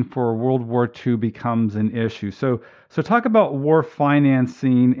financing for World War II becomes an issue. So talk about war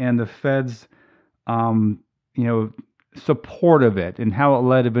financing and the Fed's, support of it and how it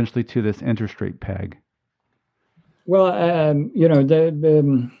led eventually to this interest rate peg. Well,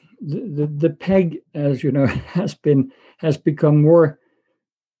 the peg, as you know, has become more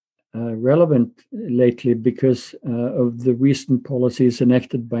relevant lately because of the recent policies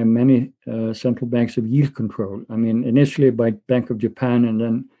enacted by many central banks of yield control. I mean, initially by Bank of Japan and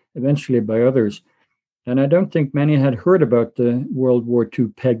then eventually by others. And I don't think many had heard about the World War II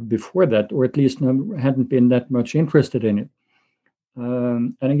peg before that, or at least hadn't been that much interested in it.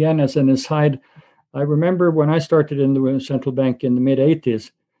 And again, as an aside, I remember when I started in the central bank in the mid-'80s,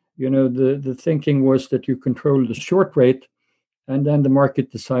 the thinking was that you control the short rate and then the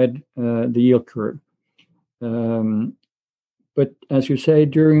market decide the yield curve. But as you say,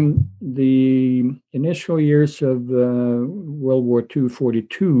 during the initial years of World War II,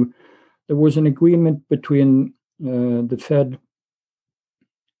 42, there was an agreement between the Fed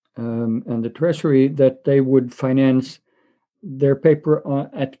and the Treasury that they would finance their paper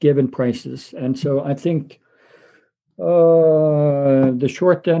at given prices. And so I think the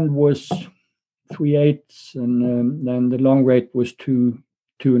short end was 3/8, and then the long rate was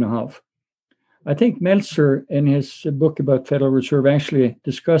 2.5. I think Meltzer, in his book about Federal Reserve, actually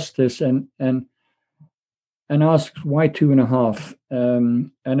discussed this and asked why 2.5,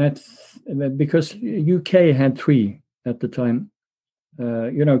 and that's because UK had 3 at the time.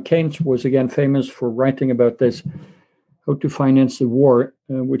 Keynes was again famous for writing about this, How to Finance the War,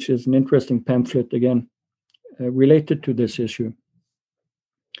 which is an interesting pamphlet again related to this issue.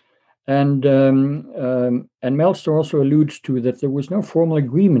 And Meltzer also alludes to that there was no formal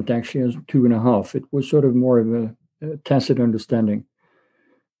agreement actually as 2.5. It was sort of more of a tacit understanding.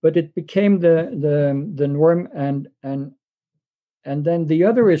 But it became the norm, and then the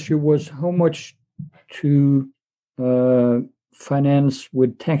other issue was how much to finance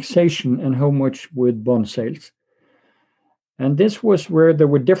with taxation and how much with bond sales. And this was where there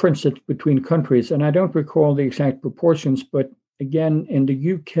were differences between countries, and I don't recall the exact proportions, but again, in the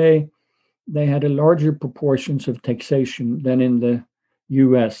UK, they had a larger proportions of taxation than in the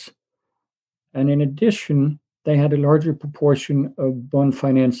US. And in addition, they had a larger proportion of bond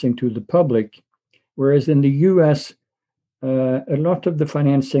financing to the public, whereas in the US, a lot of the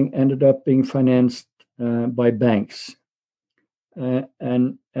financing ended up being financed by banks.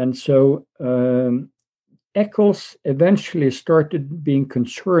 And so Eccles eventually started being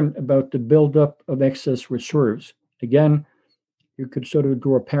concerned about the buildup of excess reserves. Again, you could sort of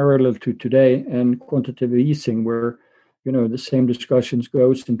draw a parallel to today and quantitative easing, where the same discussions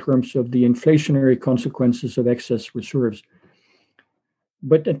goes in terms of the inflationary consequences of excess reserves.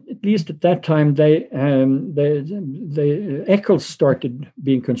 But at least at that time, they Eccles started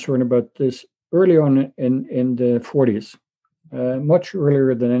being concerned about this early on in the 40s, much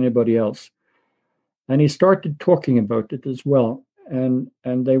earlier than anybody else. And he started talking about it as well. And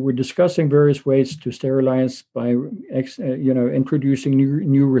they were discussing various ways to sterilize by introducing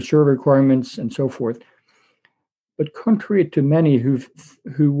new reserve requirements and so forth. But contrary to many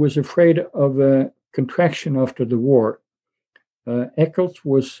who was afraid of a contraction after the war, Eccles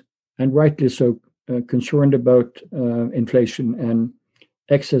was, and rightly so, concerned about inflation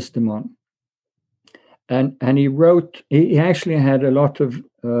excess demand. And he actually had a lot of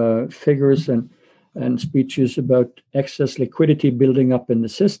figures and speeches about excess liquidity building up in the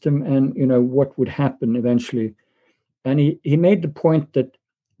system, and what would happen eventually. And he made the point that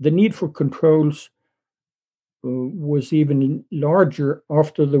the need for controls was even larger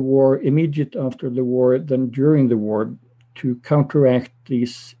after the war, immediate after the war, than during the war, to counteract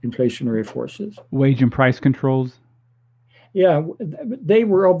these inflationary forces. Wage and price controls? Yeah, they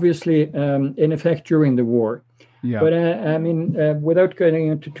were obviously in effect during the war. Yeah. But without getting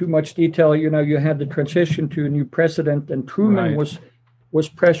into too much detail, you had the transition to a new president, and Truman was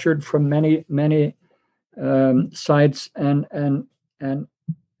pressured from many sides, and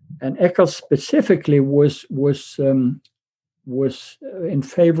Eccles specifically was in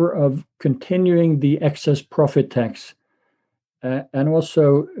favor of continuing the excess profit tax, and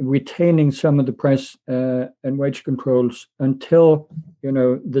also retaining some of the price and wage controls until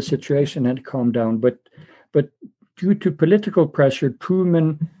the situation had calmed down. But due to political pressure,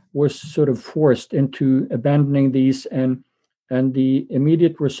 Truman was sort of forced into abandoning these, and the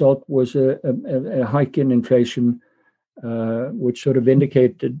immediate result was a hike in inflation, which sort of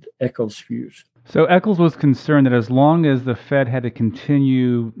indicated Eccles' views. So Eccles was concerned that as long as the Fed had to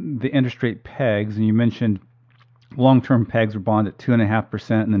continue the interest rate pegs, and you mentioned long-term pegs were bond at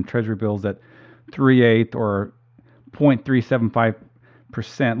 2.5%, and then Treasury bills at 3/8 or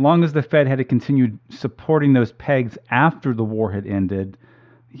 0.375%. Long as the Fed had to continue supporting those pegs after the war had ended,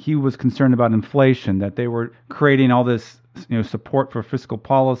 he was concerned about inflation, that they were creating all this support for fiscal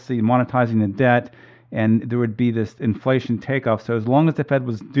policy, monetizing the debt, and there would be this inflation takeoff. So as long as the Fed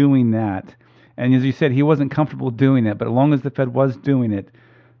was doing that, and as you said, he wasn't comfortable doing it, but as long as the Fed was doing it,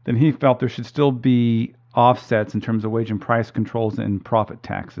 then he felt there should still be offsets in terms of wage and price controls and profit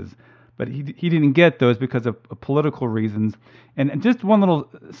taxes. But he didn't get those because of political reasons. And just one little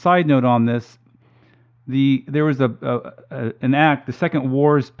side note on this, there was an act, the Second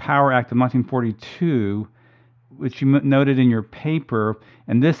Wars Power Act of 1942, which you noted in your paper,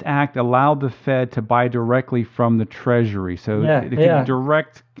 and this act allowed the Fed to buy directly from the Treasury. So it could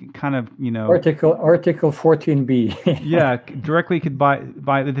direct kind of, Article 14B. Yeah, directly could buy.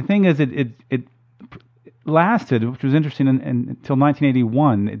 The thing is, it lasted, which was interesting, until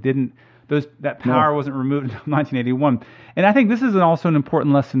 1981. It didn't. That power wasn't removed until 1981. And I think this is also an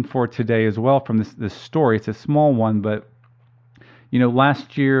important lesson for today as well from this story. It's a small one, but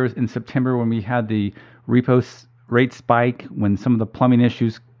last year in September, when we had the repo rate spike, when some of the plumbing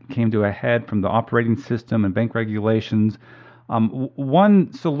issues came to a head from the operating system and bank regulations,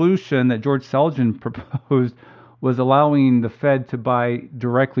 one solution that George Selgin proposed was allowing the Fed to buy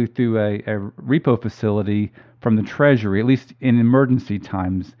directly through a repo facility from the Treasury, at least in emergency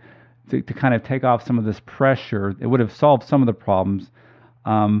times, to kind of take off some of this pressure. It would have solved some of the problems.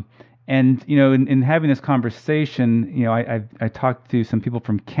 And in having this conversation, I talked to some people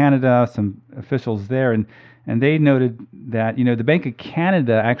from Canada, some officials there, and they noted that the Bank of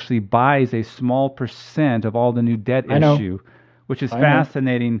Canada actually buys a small percent of all the new debt issue, which is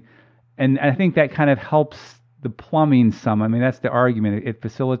fascinating. And I think that kind of helps the plumbing some. I mean, that's the argument. It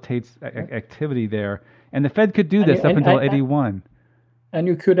facilitates activity there, and the Fed could do this up until 81. And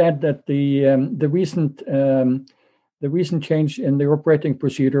you could add that the recent change in the operating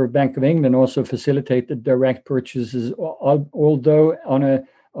procedure of Bank of England also facilitated direct purchases, although on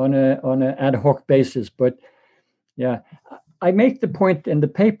an ad hoc basis. But yeah, I make the point in the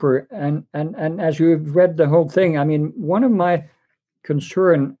paper, and as you've read the whole thing, I mean, one of my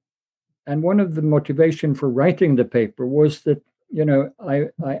concern and one of the motivation for writing the paper was that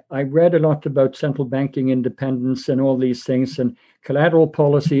I read a lot about central banking independence and all these things and collateral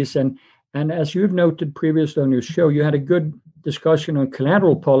policies, and as you've noted previously on your show, you had a good discussion on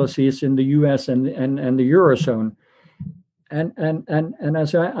collateral policies in the U.S. and the Eurozone. And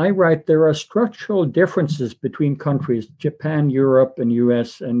as I write, there are structural differences between countries, Japan, Europe, and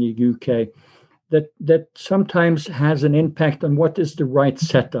U.S. and the U.K., that sometimes has an impact on what is the right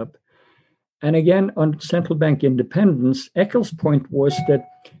setup. And again, on central bank independence, Eccles' point was that,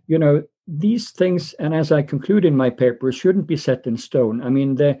 these things, and as I conclude in my paper, shouldn't be set in stone. I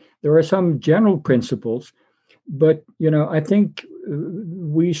mean, there are some general principles, but, I think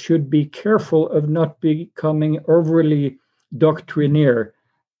we should be careful of not becoming overly doctrinaire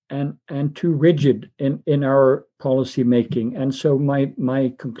and too rigid in our policy making. And so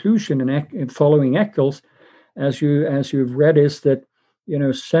my conclusion in following Eccles, as you've read, is that,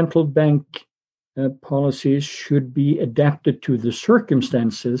 central bank policies should be adapted to the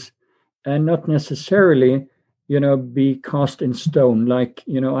circumstances and not necessarily, be cast in stone. Like,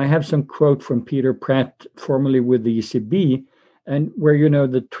 I have some quote from Peter Pratt, formerly with the ECB, and where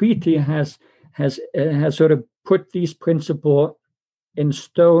the treaty has sort of put these principles in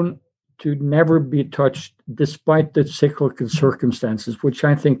stone to never be touched, despite the cyclical circumstances, which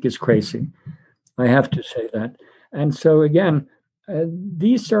I think is crazy. I have to say that. And so again,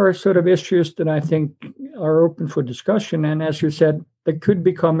 these are sort of issues that I think are open for discussion. And as you said, there could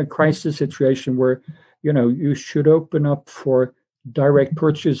become a crisis situation where, you should open up for direct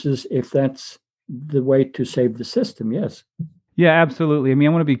purchases if that's the way to save the system. Yes. Yeah, absolutely. I mean,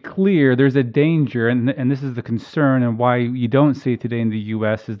 I want to be clear. There's a danger, and this is the concern, and why you don't see it today in the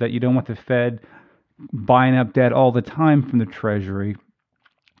U.S. is that you don't want the Fed buying up debt all the time from the Treasury,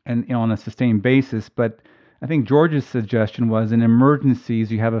 and on a sustained basis. But I think George's suggestion was, in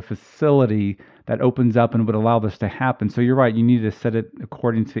emergencies, you have a facility that opens up and would allow this to happen. So you're right. You need to set it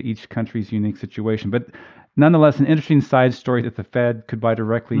according to each country's unique situation. But nonetheless, an interesting side story that the Fed could buy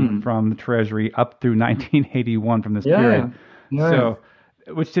directly from the Treasury up through 1981 from this period. Yeah. So,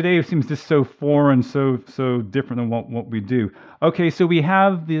 which today seems just so foreign, so different than what we do. Okay, so we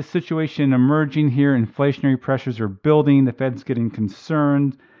have the situation emerging here. Inflationary pressures are building. The Fed's getting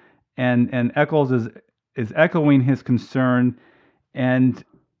concerned, and Eccles is echoing his concern. And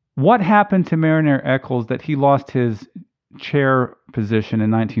what happened to Marriner Eccles that he lost his chair position in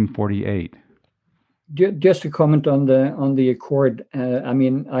 1948? Just to comment on the accord, I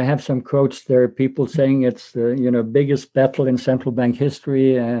mean, I have some quotes there. People saying it's the biggest battle in central bank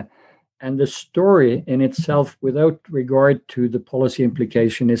history, and the story in itself, without regard to the policy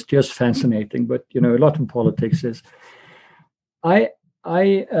implication, is just fascinating. But a lot of politics is. I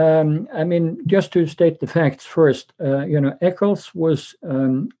mean, just to state the facts first, Eccles was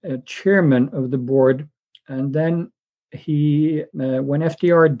a chairman of the board, and then he, when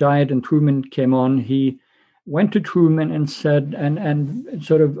FDR died and Truman came on, he went to Truman and said, and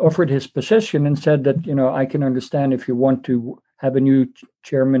sort of offered his position and said that, I can understand if you want to have a new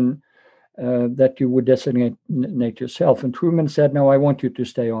chairman that you would designate yourself. And Truman said, no, I want you to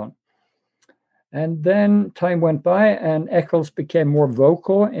stay on. And then time went by, and Eccles became more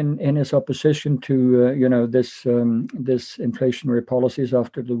vocal in his opposition to this inflationary policies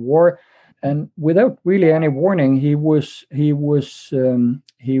after the war, and without really any warning, he was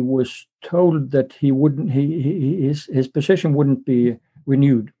told that he wouldn't his position wouldn't be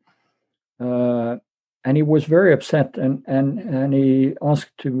renewed, and he was very upset, and he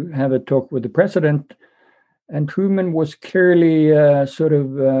asked to have a talk with the president, and Truman was clearly sort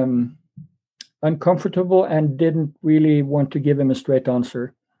of uncomfortable and didn't really want to give him a straight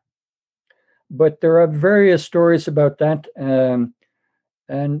answer. But there are various stories about that, and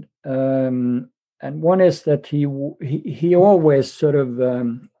one is that he always sort of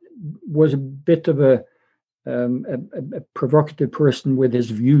was a bit of a provocative person with his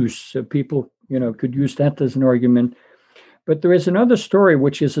views, so people could use that as an argument. But there is another story,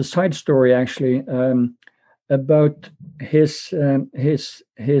 which is a side story actually, about his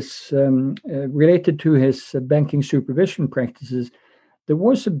related to his banking supervision practices. There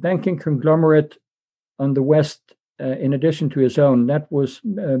was a banking conglomerate on the West, in addition to his own. That was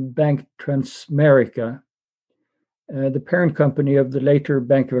Bank Transamerica, the parent company of the later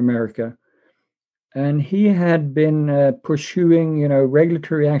Bank of America. And he had been pursuing,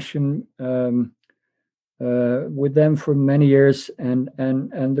 regulatory action with them for many years, and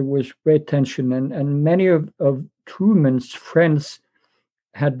there was great tension, and many of Truman's friends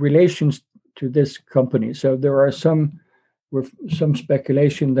had relations to this company. So there are some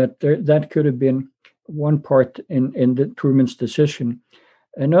speculation that that could have been one part in the Truman's decision.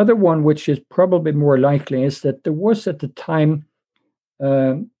 Another one, which is probably more likely, is that there was at the time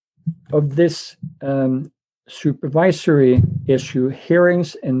of this supervisory issue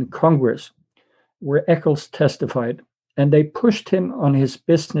hearings in Congress where Eccles testified, and they pushed him on his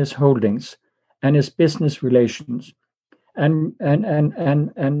business holdings and his business relations, and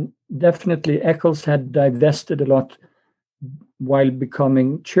definitely Eccles had divested a lot while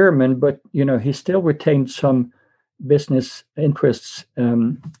becoming chairman, but he still retained some business interests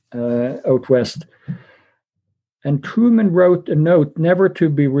out west. And Truman wrote a note never to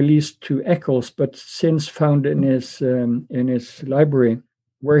be released to Eccles, but since found in his library,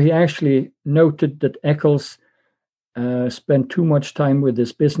 where he actually noted that Eccles spent too much time with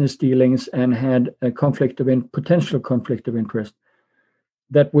his business dealings and had a potential conflict of interest.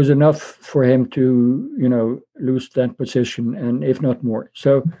 That was enough for him to, lose that position, and if not more.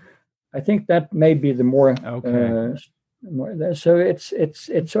 So I think that may be the more. Okay. So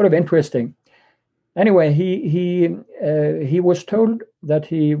it's sort of interesting. Anyway, he was told that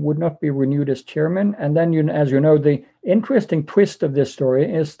he would not be renewed as chairman, and then as you know, the interesting twist of this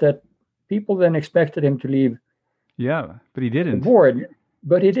story is that people then expected him to leave Yeah, but he the didn't. board,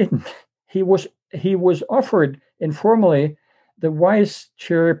 but he didn't. He was offered informally the vice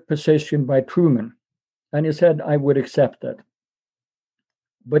chair position by Truman, and he said, I would accept that.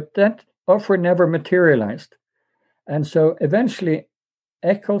 But that offer never materialized. And so eventually,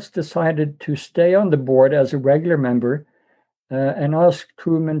 Eccles decided to stay on the board as a regular member and asked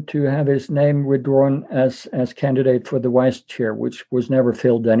Truman to have his name withdrawn as candidate for the vice chair, which was never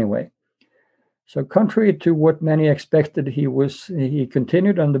filled anyway. So contrary to what many expected, he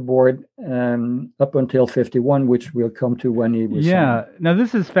continued on the board up until 51, which we'll come to when he resigned. Yeah. Now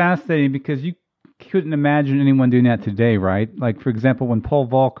this is fascinating because you couldn't imagine anyone doing that today, right? Like, for example, when Paul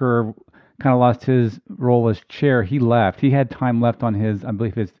Volcker kind of lost his role as chair, he left. He had time left on his, I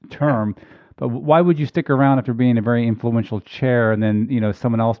believe, his term. Yeah. But why would you stick around after being a very influential chair and then,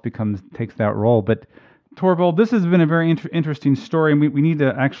 someone else takes that role? But Thorvald, this has been a very interesting story, and we need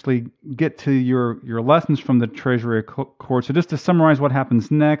to actually get to your lessons from the Treasury Accord. So just to summarize what happens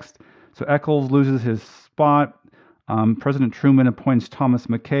next, so Eccles loses his spot. President Truman appoints Thomas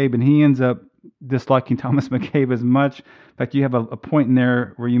McCabe, and he ends up disliking Thomas McCabe as much. In fact, you have a point in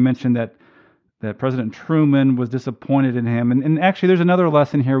there where you mentioned that President Truman was disappointed in him. And actually, there's another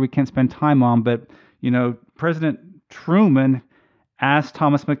lesson here we can't spend time on, but, President Truman asked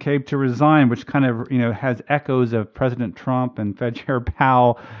Thomas McCabe to resign, which kind of, has echoes of President Trump and Fed Chair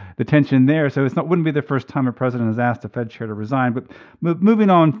Powell, the tension there. So wouldn't be the first time a president has asked a Fed chair to resign. But moving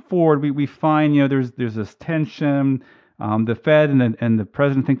on forward, we find, there's this tension. The Fed and the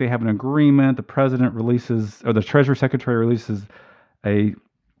president think they have an agreement. The president releases, or the Treasury Secretary releases a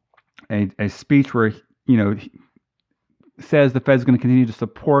speech where, he says the Fed's going to continue to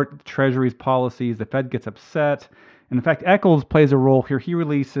support the Treasury's policies. The Fed gets upset. And in fact, Eccles plays a role here. He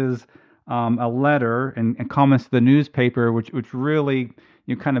releases a letter and comments to the newspaper, which really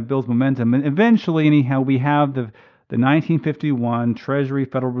kind of builds momentum. And eventually, anyhow, we have the 1951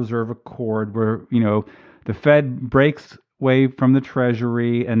 Treasury-Federal Reserve Accord, where the Fed breaks away from the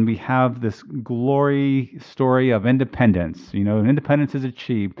Treasury, and we have this glory story of independence. Independence is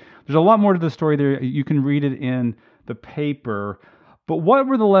achieved. There's a lot more to the story there. You can read it in the paper. But what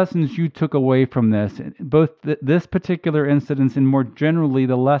were the lessons you took away from this, both this particular incident and more generally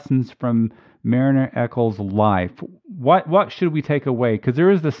the lessons from Marriner Eccles' life? What should we take away? Because there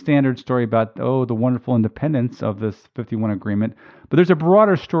is the standard story about, the wonderful independence of this 51 agreement, but there's a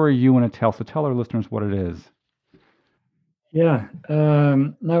broader story you want to tell, so tell our listeners what it is. Yeah.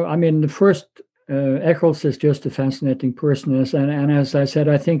 No, I mean, the first, Eccles is just a fascinating person, and as I said,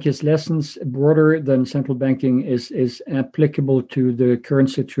 I think his lessons broader than central banking is applicable to the current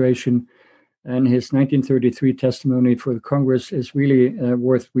situation, and his 1933 testimony for the Congress is really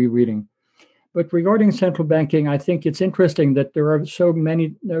worth rereading. But regarding central banking, I think it's interesting that there are so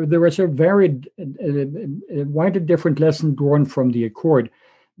varied, widely different lessons drawn from the Accord.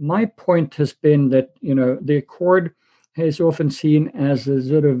 My point has been that the Accord is often seen as a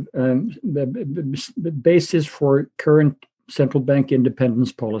sort of basis for current central bank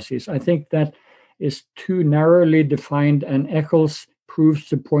independence policies. I think that is too narrowly defined, and Eccles proves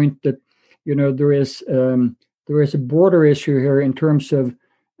the point that there is a broader issue here in terms of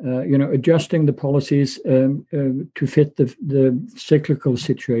adjusting the policies to fit the cyclical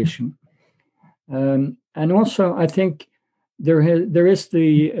situation, and also I think there is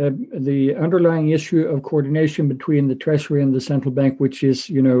the underlying issue of coordination between the Treasury and the central bank, which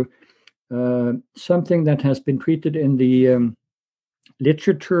is something that has been treated in the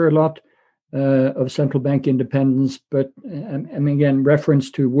literature a lot of central bank independence. But I mean, again, reference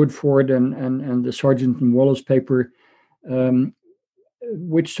to Woodford and the Sargent and Wallace paper,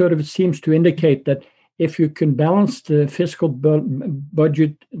 which sort of seems to indicate that if you can balance the fiscal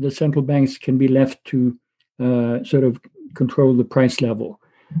budget, the central banks can be left to sort of control the price level.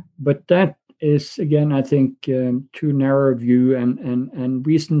 But that is, again, I think, too narrow a view, and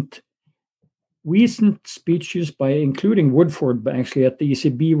recent speeches by, including Woodford, actually at the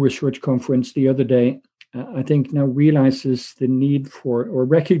ECB research conference the other day, I think now recognizes the need for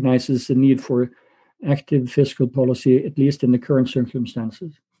active fiscal policy, at least in the current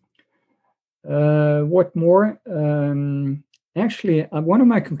circumstances. What more? Actually, one of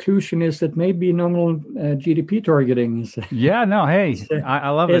my conclusions is that maybe nominal GDP targeting is. I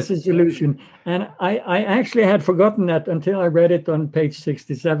love it. It's a solution. And I actually had forgotten that until I read it on page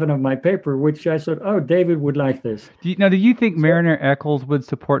 67 of my paper, which I thought, David would like this. Do you think Marriner Eccles would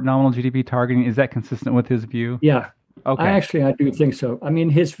support nominal GDP targeting? Is that consistent with his view? Yeah. Okay. I do think so. I mean,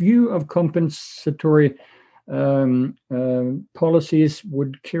 his view of compensatory policies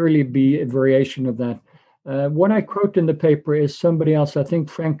would clearly be a variation of that. What I quote in the paper is somebody else, I think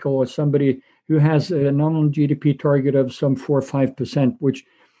Frankel or somebody, who has a nominal GDP target of some 4 or 5%, which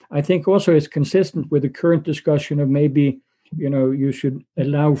I think also is consistent with the current discussion of maybe, you should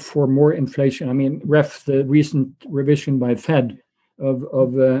allow for more inflation. I mean, the recent revision by Fed of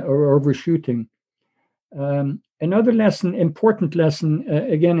overshooting. Another important lesson,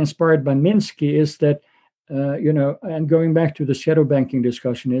 again inspired by Minsky, is that, and going back to the shadow banking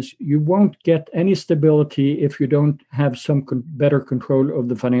discussion, is you won't get any stability if you don't have some better control of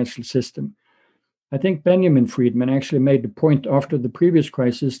the financial system. I think Benjamin Friedman actually made the point after the previous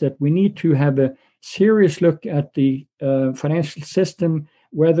crisis that we need to have a serious look at the financial system,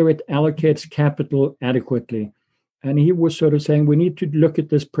 whether it allocates capital adequately. And he was sort of saying we need to look at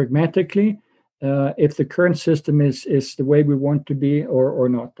this pragmatically, if the current system is the way we want to be or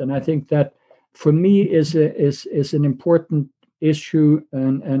not. And I think that, for me, is an important issue.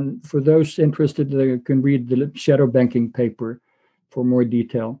 And for those interested, they can read the shadow banking paper for more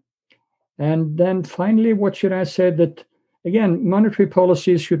detail. And then finally, what should I say? That, again, monetary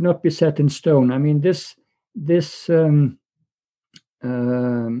policies should not be set in stone. I mean, this is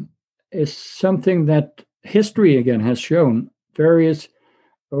something that history, again, has shown varies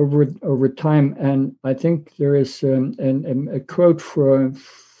over time. And I think there is a quote from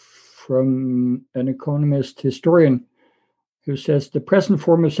an economist historian who says, the present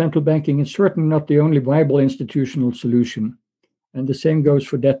form of central banking is certainly not the only viable institutional solution. And the same goes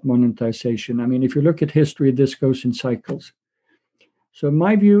for debt monetization. I mean, if you look at history, this goes in cycles. So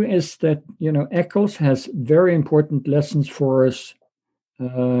my view is that, Eccles has very important lessons for us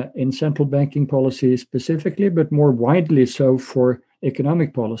in central banking policy specifically, but more widely so for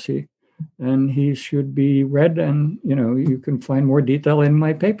economic policy. And he should be read, and, you can find more detail in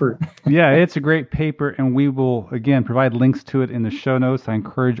my paper. Yeah, it's a great paper, and we will, again, provide links to it in the show notes. I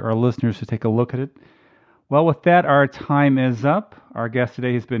encourage our listeners to take a look at it. Well, with that, our time is up. Our guest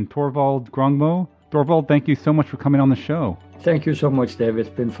today has been Thorvald Grung Moe. Thorvald, thank you so much for coming on the show. Thank you so much, Dave. It's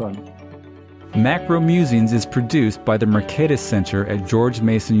been fun. Macro Musings is produced by the Mercatus Center at George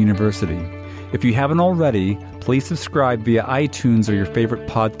Mason University. If you haven't already, please subscribe via iTunes or your favorite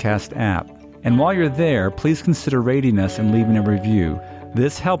podcast app. And while you're there, please consider rating us and leaving a review.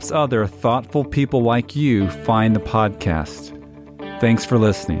 This helps other thoughtful people like you find the podcast. Thanks for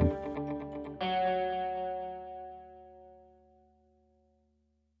listening.